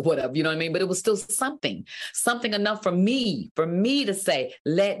flash or whatever, you know what I mean? But it was still something enough for me to say,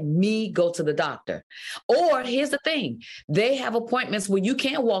 let me go to the doctor. Or here's the thing, they have appointments where you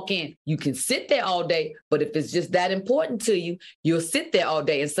can't walk in. You can sit there all day, but if it's just that important to you, you'll sit there all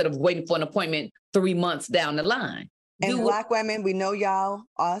day instead of waiting for an appointment 3 months down the line. And Black women, we know y'all,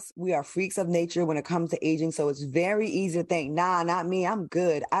 we are freaks of nature when it comes to aging. So it's very easy to think, nah, not me. I'm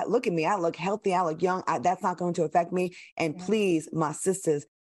good. Look at me. I look healthy. I look young. That's not going to affect me. And please, my sisters,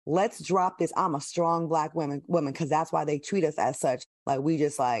 let's drop this. I'm a strong Black woman, because that's why they treat us as such. Like, we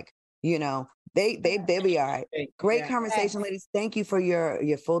just like, you know, they be all right. Great conversation, ladies. Thank you for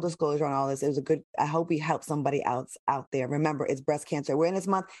your full disclosure on all this. It was I hope we help somebody else out there. Remember, it's Breast Cancer Awareness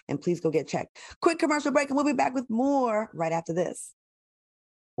Month, and please go get checked. Quick commercial break, and we'll be back with more right after this.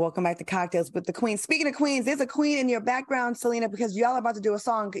 Welcome back to Cocktails with the Queen. Speaking of queens, there's a queen in your background, Selena, because y'all are about to do a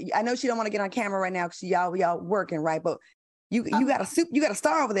song. I know she don't want to get on camera right now because y'all working, right? But you got a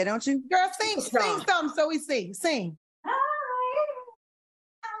star over there, don't you? Girl, sing something so we see. Sing.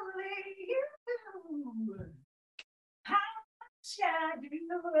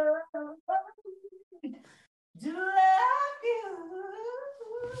 Do love you.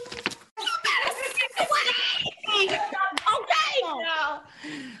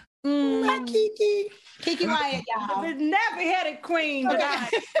 Okay. Kiki Wyatt, y'all. The never-headed queen.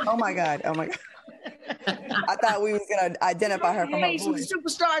 Okay. Oh my God. I thought we was gonna identify her from her voice.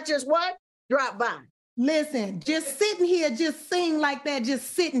 Superstar just what? Drop by. Listen, just sitting here, just sing like that,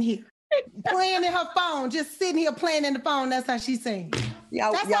 just sitting here. Playing in her phone, just sitting here playing in the phone. That's how she sings.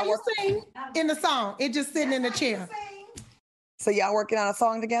 That's how you sing in the song. It just sitting in the chair. So y'all working on a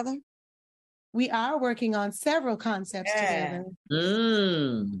song together? We are working on several concepts together.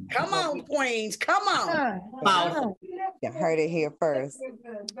 Come on, queens. Come on. You heard it here first.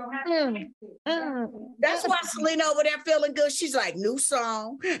 That's why Selena over there feeling good. She's like, new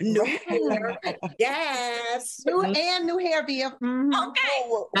song, new hair. Yes. New hair, Via. Mm-hmm. Okay.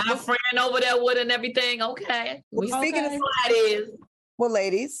 Got a friend over there with and everything. Okay. Speaking of well,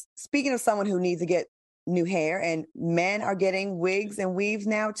 ladies, speaking of someone who needs to get new hair, and men are getting wigs and weaves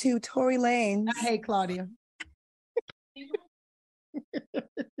now too. Tory Lanez. I hate Claudia.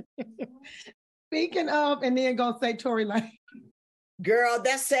 Speaking of, and then gonna say Tory Lanez. Girl,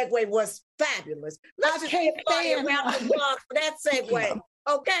 that segue was fabulous. Let's just get Claudia around the block for that segue.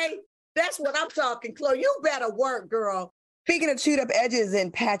 Okay? That's what I'm talking, Chloe. You better work, girl. Speaking of chewed up edges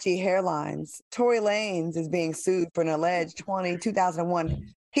and patchy hairlines, Tory Lanez is being sued for an alleged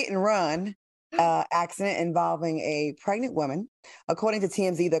 2001 hit and run accident involving a pregnant woman. According to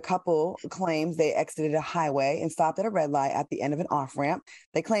TMZ, the couple claims they exited a highway and stopped at a red light at the end of an off-ramp.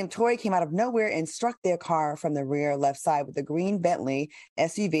 They claim Tori came out of nowhere and struck their car from the rear left side with a green Bentley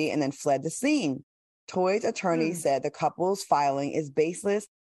SUV and then fled the scene. Tori's attorney said the couple's filing is baseless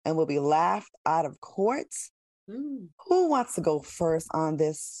and will be laughed out of courts. Who wants to go first on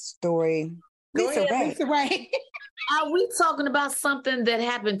this story? Lisa Ray. Lisa Ray. Are we talking about something that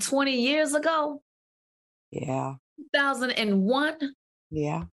happened 20 years ago? Yeah. 2001?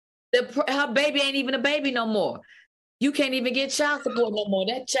 Yeah. Her baby ain't even a baby no more. You can't even get child support no more.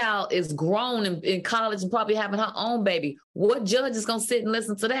 That child is grown in college and probably having her own baby. What judge is going to sit and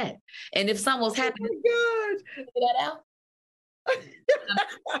listen to that? And if something was happening, figure that out.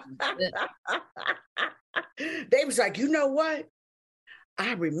 They was like, you know what?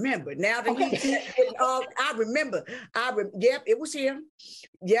 I remember now that I remember. Yep, it was him.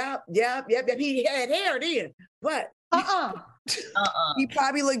 Yep. He had hair then, but he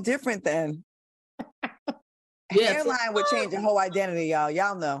probably looked different then. Yes. Hairline would change your whole identity, y'all.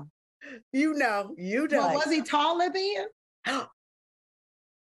 Y'all know. You know. Well, was he taller then?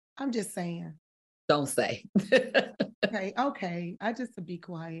 I'm just saying. Don't say. Okay. I just to be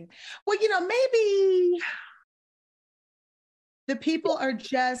quiet. Well, maybe the people are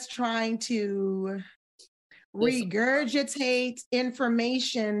just trying to regurgitate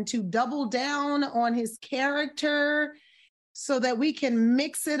information to double down on his character so that we can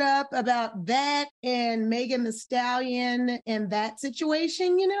mix it up about that and Megan Thee Stallion and that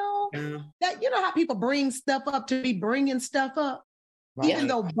situation, that how people bring stuff up to be bringing stuff up, even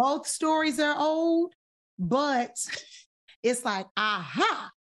though both stories are old, but it's like, aha,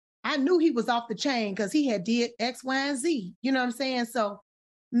 I knew he was off the chain because he had did X, Y, and Z. You know what I'm saying? So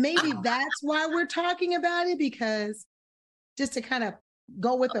maybe that's why we're talking about it, because just to kind of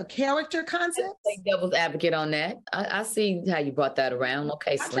go with a character concept. Take devil's advocate on that. I see how you brought that around.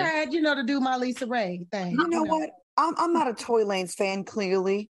 Okay, I Slim. tried, to do my Lisa Ray thing. You know what? I'm not a Tory Lanez fan,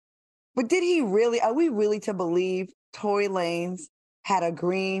 clearly. But did he really, are we really to believe Tory Lanez had a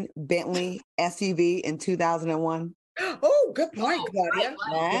green Bentley SUV in 2001? Oh, good point, Claudia.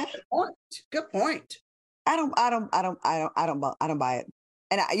 Good point. I don't buy it.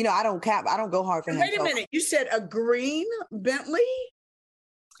 And I don't go hard for him. Wait a minute. You said a green Bentley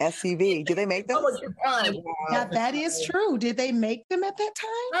SUV. Do they make those? Yeah, that is true. Did they make them at that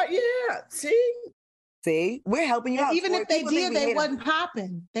time? Yeah. See, we're helping you out. Even if they did, they wasn't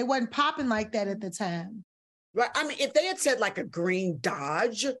popping. They wasn't popping like that at the time. Right. I mean, if they had said like a green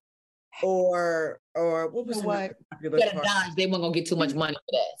Dodge or what was Dodge, they weren't gonna get too much money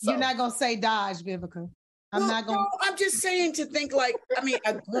for that. So. You're not gonna say Dodge, Vivica. I'm just saying to think like,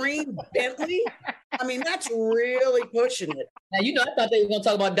 a green Bentley. That's really pushing it. Now, I thought they were going to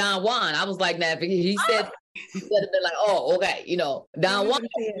talk about Don Juan. I was like, nah, he said it been like, oh, okay, Don Juan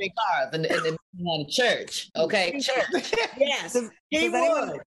had three cars in the church, okay? Church. Yes, he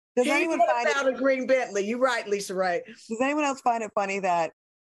would. Does anyone find it a green Bentley? You're right, Lisa, right? Does anyone else find it funny that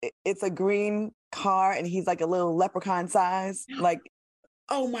it's a green car and he's like a little leprechaun size? Like,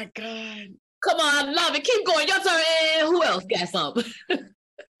 oh my God. Come on, I love it. Keep going. Your turn. Who else got something?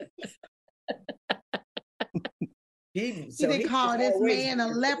 He called this man a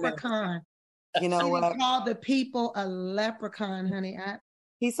leprechaun. You know what? He called the people a leprechaun, honey.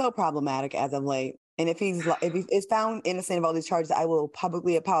 He's so problematic as of late. And if he is found innocent of all these charges, I will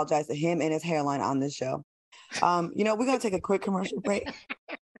publicly apologize to him and his hairline on this show. We're going to take a quick commercial break.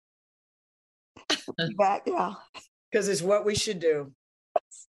 We'll be back, y'all. Because it's what we should do.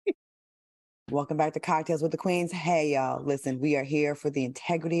 Welcome back to Cocktails with the Queens. Hey, y'all. Listen, we are here for the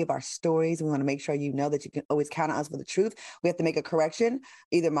integrity of our stories. We want to make sure you know that you can always count on us for the truth. We have to make a correction.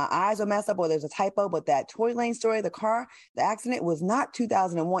 Either my eyes are messed up or there's a typo, but that Tory Lanez story, the accident was not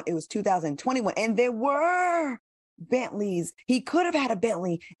 2001. It was 2021. And there were Bentleys. He could have had a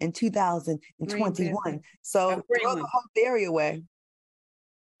Bentley in 2021. So throw the whole theory away.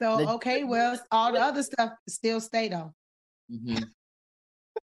 So, okay, well, all the other stuff still stay though. Mm-hmm.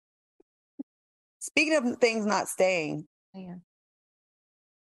 Speaking of things not staying. Man.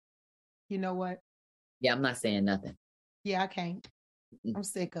 You know what? Yeah, I'm not saying nothing. Yeah, I can't. I'm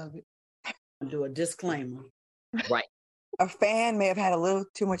sick of it. I'll do a disclaimer. Right. A fan may have had a little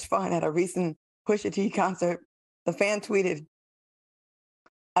too much fun at a recent Pusha T concert. The fan tweeted,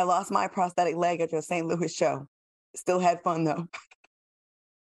 "I lost my prosthetic leg at your St. Louis show. Still had fun though."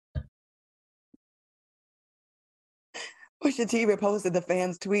 Pusha T reposted the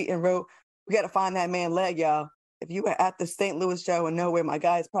fan's tweet and wrote, "We got to find that man's leg, y'all. If you were at the St. Louis show and know where my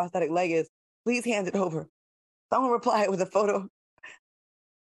guy's prosthetic leg is, please hand it over." Someone replied with a photo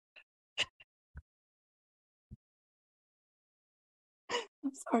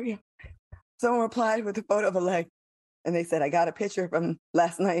I'm sorry. Someone replied with a photo of a leg, and they said, I got a picture from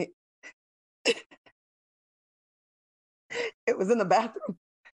last night. It was in the bathroom.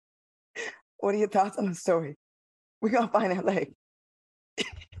 What are your thoughts on the story? We're going to find that leg.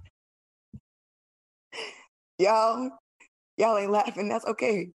 Y'all ain't laughing. That's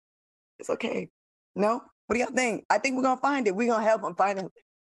okay. It's okay. No? What do y'all think? I think we're going to find it. We're going to help them find it.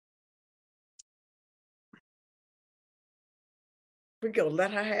 We're going to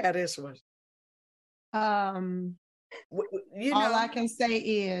let her have this one. You know, all I can say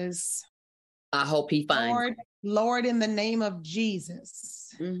is, I hope he finds. Lord, in the name of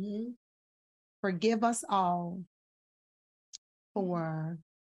Jesus, forgive us all for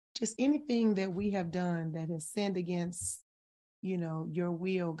just anything that we have done that has sinned against, your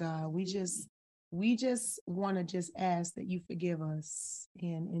will, God. We just want to just ask that you forgive us.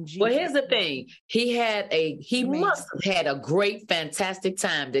 And in Jesus. Well, here's the thing. He must have had a great, fantastic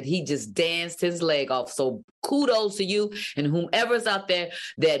time that he just danced his leg off. So kudos to you and whomever's out there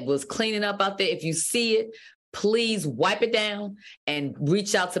that was cleaning up out there. If you see it, please wipe it down and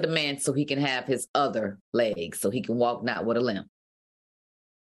reach out to the man so he can have his other leg, so he can walk not with a limp.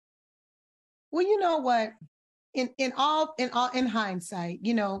 Well, you know what? In hindsight,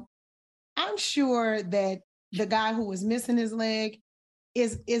 I'm sure that the guy who was missing his leg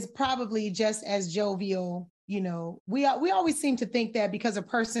is probably just as jovial. We always seem to think that because a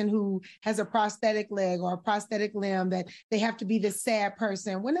person who has a prosthetic leg or a prosthetic limb, that they have to be this sad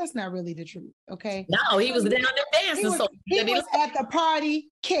person, when that's not really the truth. Okay. No, he was down there dancing. He was at the party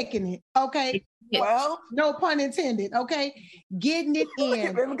kicking it. Okay. Well, no pun intended. Okay. Getting it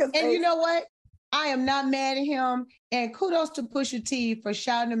in. And you know what? I am not mad at him. And kudos to Pusha T for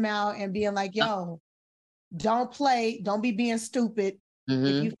shouting him out and being like, yo, don't play. Don't be being stupid.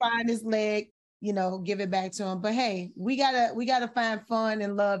 If you find his leg, give it back to him. But hey, we gotta find fun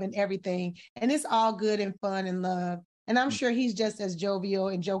and love and everything. And it's all good and fun and love. And I'm sure he's just as jovial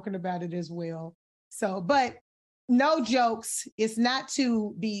and joking about it as well. So, but no jokes. It's not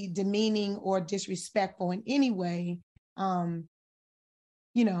to be demeaning or disrespectful in any way. I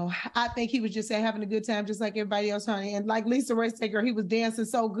think he was just having a good time, just like everybody else, honey. And like Lisa Ray said, girl, he was dancing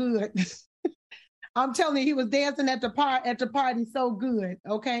so good. I'm telling you, he was dancing at the party so good.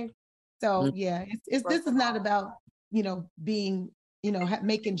 Okay. So yeah, this is not about, being,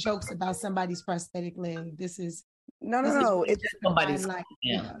 making jokes about somebody's prosthetic leg. This is no. It's just somebody's light.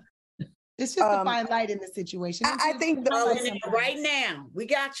 Yeah. It's just a fine light in the situation. I think right now, we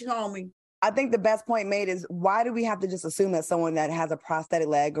got you, homie. I think the best point made is, why do we have to just assume that someone that has a prosthetic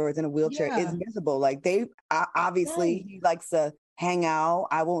leg or is in a wheelchair is visible? Like, they obviously he likes to hang out.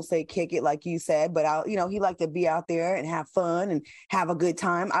 I won't say kick it like you said, but he liked to be out there and have fun and have a good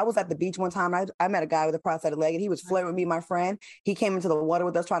time. I was at the beach one time. I met a guy with a prosthetic leg, and he was flirting with me, my friend. He came into the water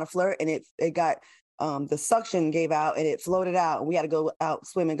with us trying to flirt, and it got the suction gave out and it floated out, and we had to go out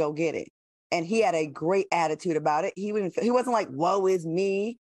swim and go get it. And he had a great attitude about it. He wasn't like, woe is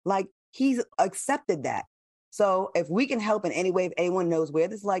me. Like, he's accepted that. So if we can help in any way, if anyone knows where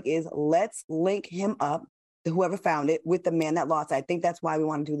this leg is, let's link him up to whoever found it with the man that lost it. I think that's why we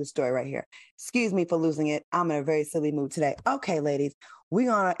want to do the story right here. Excuse me for losing it. I'm in a very silly mood today. Okay, ladies,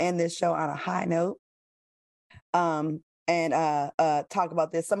 we're going to end this show on a high note and talk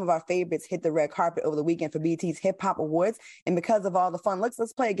about this. Some of our favorites hit the red carpet over the weekend for BET's Hip Hop Awards. And because of all the fun looks,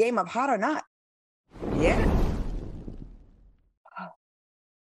 let's play a game of Hot or Not. Yeah.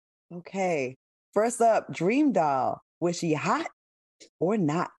 Okay. First up, Dream Doll. Was she hot or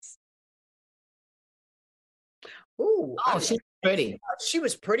not? Ooh, she's pretty. She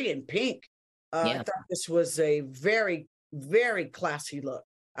was pretty in pink. I thought this was a very, very classy look.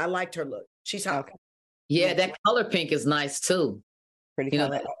 I liked her look. She's hot. Okay. Yeah, that color pink is nice too. Pretty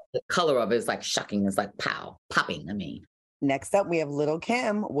color. The color of it is like shocking. It's like popping. I mean. Next up, we have Lil'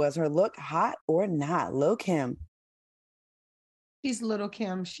 Kim. Was her look hot or not? Lil' Kim. She's Lil'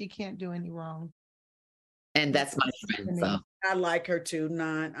 Kim. She can't do any wrong. And that's my friend. So I like her too.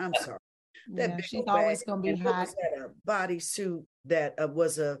 I'm sorry. She's always gonna be hot. A bodysuit that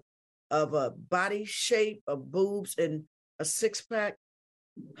was of a body shape, of boobs and a six pack.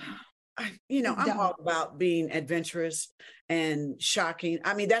 I'm all about being adventurous and shocking.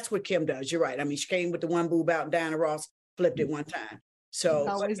 I mean, that's what Kim does. You're right. I mean, she came with the one boob out, and Diana Ross flipped it one time. So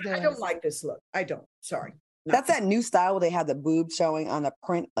I don't like this look. I don't. Sorry. No. That's that new style where they have the boob showing on the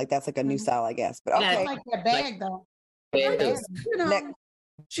print. Like, that's like a new style, I guess. But okay. I like that bag though.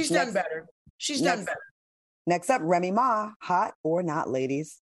 She's done better. Done better. Next up, Remy Ma. Hot or not,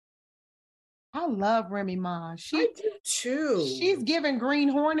 ladies? I love Remy Ma. I do too. She's giving Green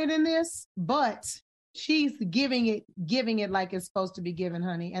Hornet in this, but she's giving it like it's supposed to be given,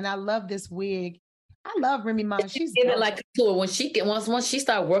 honey. And I love this wig. I love Remy Ma. She's giving like a tour. When she get once she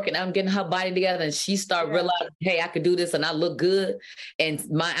start working out and getting her body together, and she start realizing, hey, I could do this and I look good. And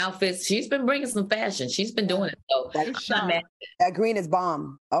my outfits, she's been bringing some fashion. She's been doing it. So that green is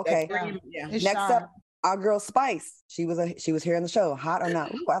bomb. Okay. Next up, our girl Spice. She was here in the show. Hot or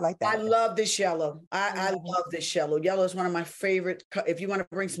not? Ooh, I like that. I love this yellow. I love this yellow. Yellow is one of my favorite. If you want to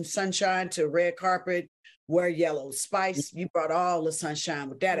bring some sunshine to red carpet, wear yellow. Spice, you brought all the sunshine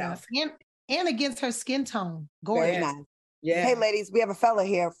with that outfit. And against her skin tone. Gorgeous. Very nice. Yeah. Hey, ladies, we have a fella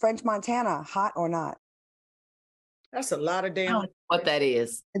here. French Montana, hot or not? That's a lot of damn. I don't know what that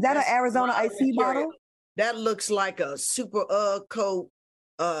is. Is that an Arizona Ice bottle? That looks like a super coat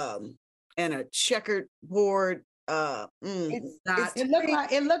and a checkered board. It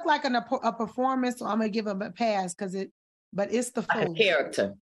looked like a performance, so I'm gonna give him a pass but it's the full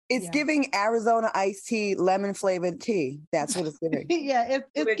character. It's giving Arizona iced tea, lemon flavored tea. That's what it's giving.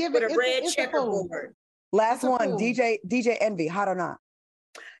 It's giving with a red checkerboard. Last one, DJ Envy, hot or not?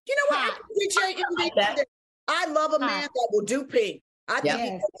 You know what? DJ Envy. I love a man that will do pink. I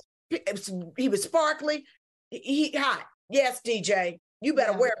think he was sparkly. He hot. Yes, DJ. You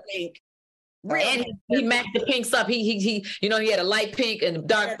better wear pink. And he matched the pinks up. He had a light pink and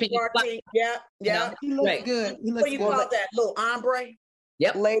dark pink. Yeah. He looks good. What do you call that? Little ombre?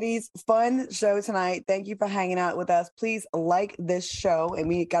 Yep. Ladies, fun show tonight. Thank you for hanging out with us. Please like this show, and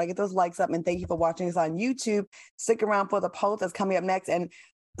we got to get those likes up. And thank you for watching us on YouTube. Stick around for the poll that's coming up next. And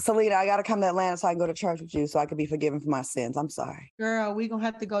Selena, I got to come to Atlanta so I can go to church with you so I can be forgiven for my sins. I'm sorry. Girl, we're going to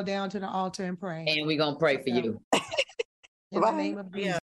have to go down to the altar and pray. And we're going to pray for you. In the name of Jesus.